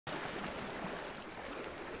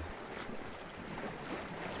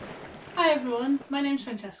Hi everyone, my name's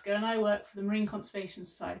Francesca and I work for the Marine Conservation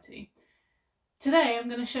Society. Today I'm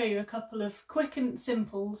going to show you a couple of quick and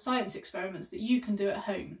simple science experiments that you can do at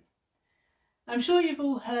home. I'm sure you've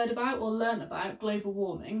all heard about or learnt about global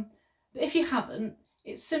warming, but if you haven't,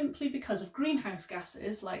 it's simply because of greenhouse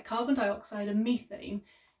gases like carbon dioxide and methane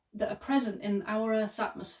that are present in our Earth's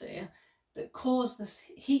atmosphere that cause the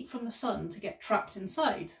heat from the sun to get trapped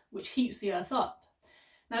inside, which heats the Earth up.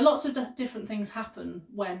 Now, lots of different things happen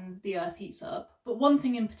when the Earth heats up, but one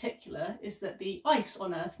thing in particular is that the ice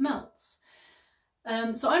on Earth melts.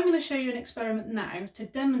 So I'm going to show you an experiment now to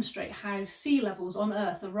demonstrate how sea levels on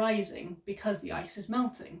Earth are rising because the ice is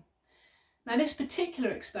melting. Now, this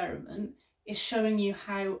particular experiment is showing you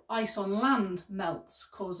how ice on land melts,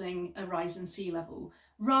 causing a rise in sea level,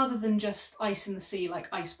 rather than just ice in the sea like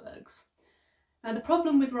icebergs. Now, the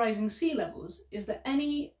problem with rising sea levels is that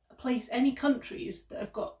any countries that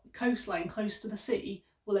have got coastline close to the sea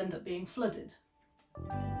will end up being flooded.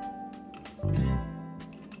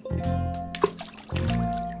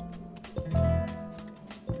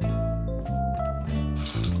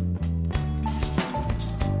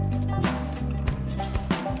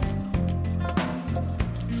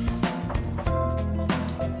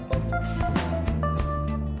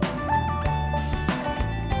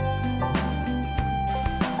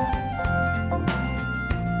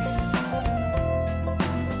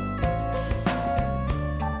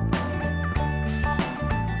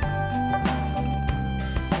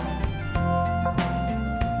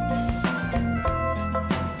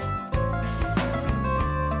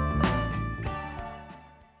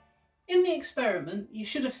 In the experiment, you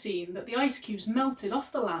should have seen that the ice cubes melted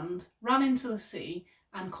off the land, ran into the sea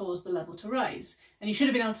and caused the level to rise. And you should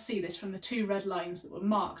have been able to see this from the two red lines that were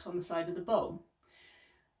marked on the side of the bowl.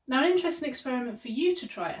 Now, an interesting experiment for you to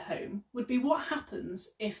try at home would be what happens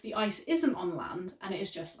if the ice isn't on land and it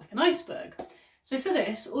is just like an iceberg. So for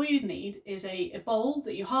this, all you'd need is a bowl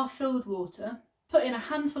that you half fill with water, put in a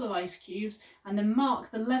handful of ice cubes and then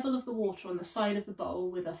mark the level of the water on the side of the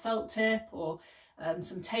bowl with a felt tip or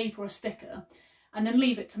some tape or a sticker, and then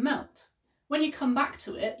leave it to melt. When you come back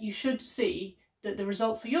to it, you should see that the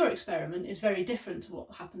result for your experiment is very different to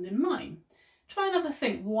what happened in mine. Try and have a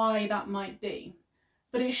think why that might be,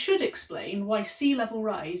 but it should explain why sea level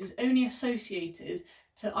rise is only associated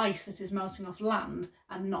to ice that is melting off land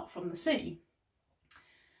and not from the sea.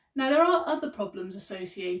 Now, there are other problems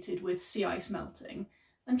associated with sea ice melting,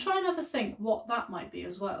 and try and have a think what that might be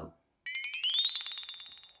as well.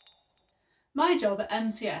 My job at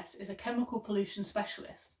MCS is a chemical pollution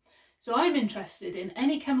specialist, so I'm interested in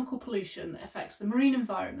any chemical pollution that affects the marine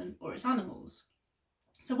environment or its animals.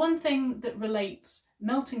 So one thing that relates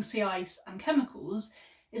melting sea ice and chemicals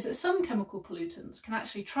is that some chemical pollutants can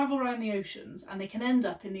actually travel around the oceans and they can end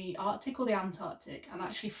up in the Arctic or the Antarctic and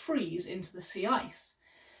actually freeze into the sea ice.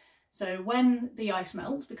 So when the ice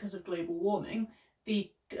melts because of global warming,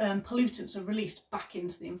 the pollutants are released back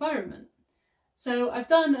into the environment. So I've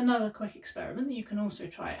done another quick experiment that you can also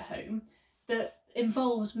try at home that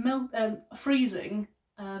involves freezing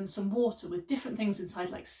some water with different things inside,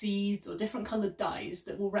 like seeds or different coloured dyes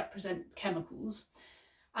that will represent chemicals.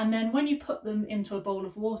 And then when you put them into a bowl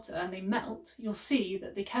of water and they melt, you'll see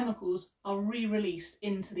that the chemicals are re-released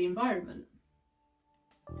into the environment.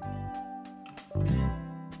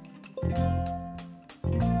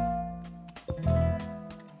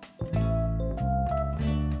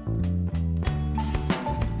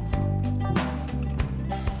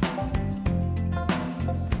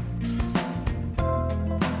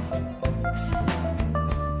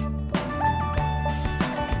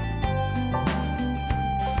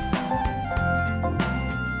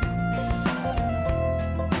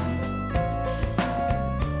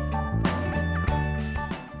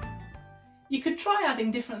 You could try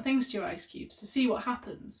adding different things to your ice cubes to see what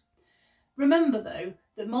happens. Remember though,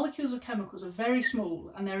 that molecules of chemicals are very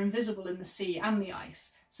small and they're invisible in the sea and the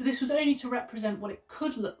ice, so this was only to represent what it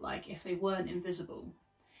could look like if they weren't invisible.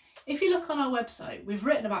 If you look on our website, we've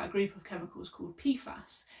written about a group of chemicals called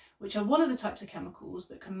PFAS, which are one of the types of chemicals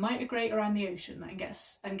that can migrate around the ocean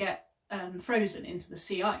and get frozen into the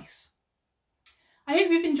sea ice. I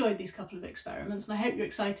hope you've enjoyed these couple of experiments and I hope you're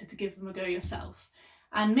excited to give them a go yourself,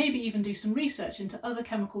 and maybe even do some research into other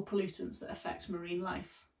chemical pollutants that affect marine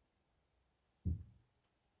life.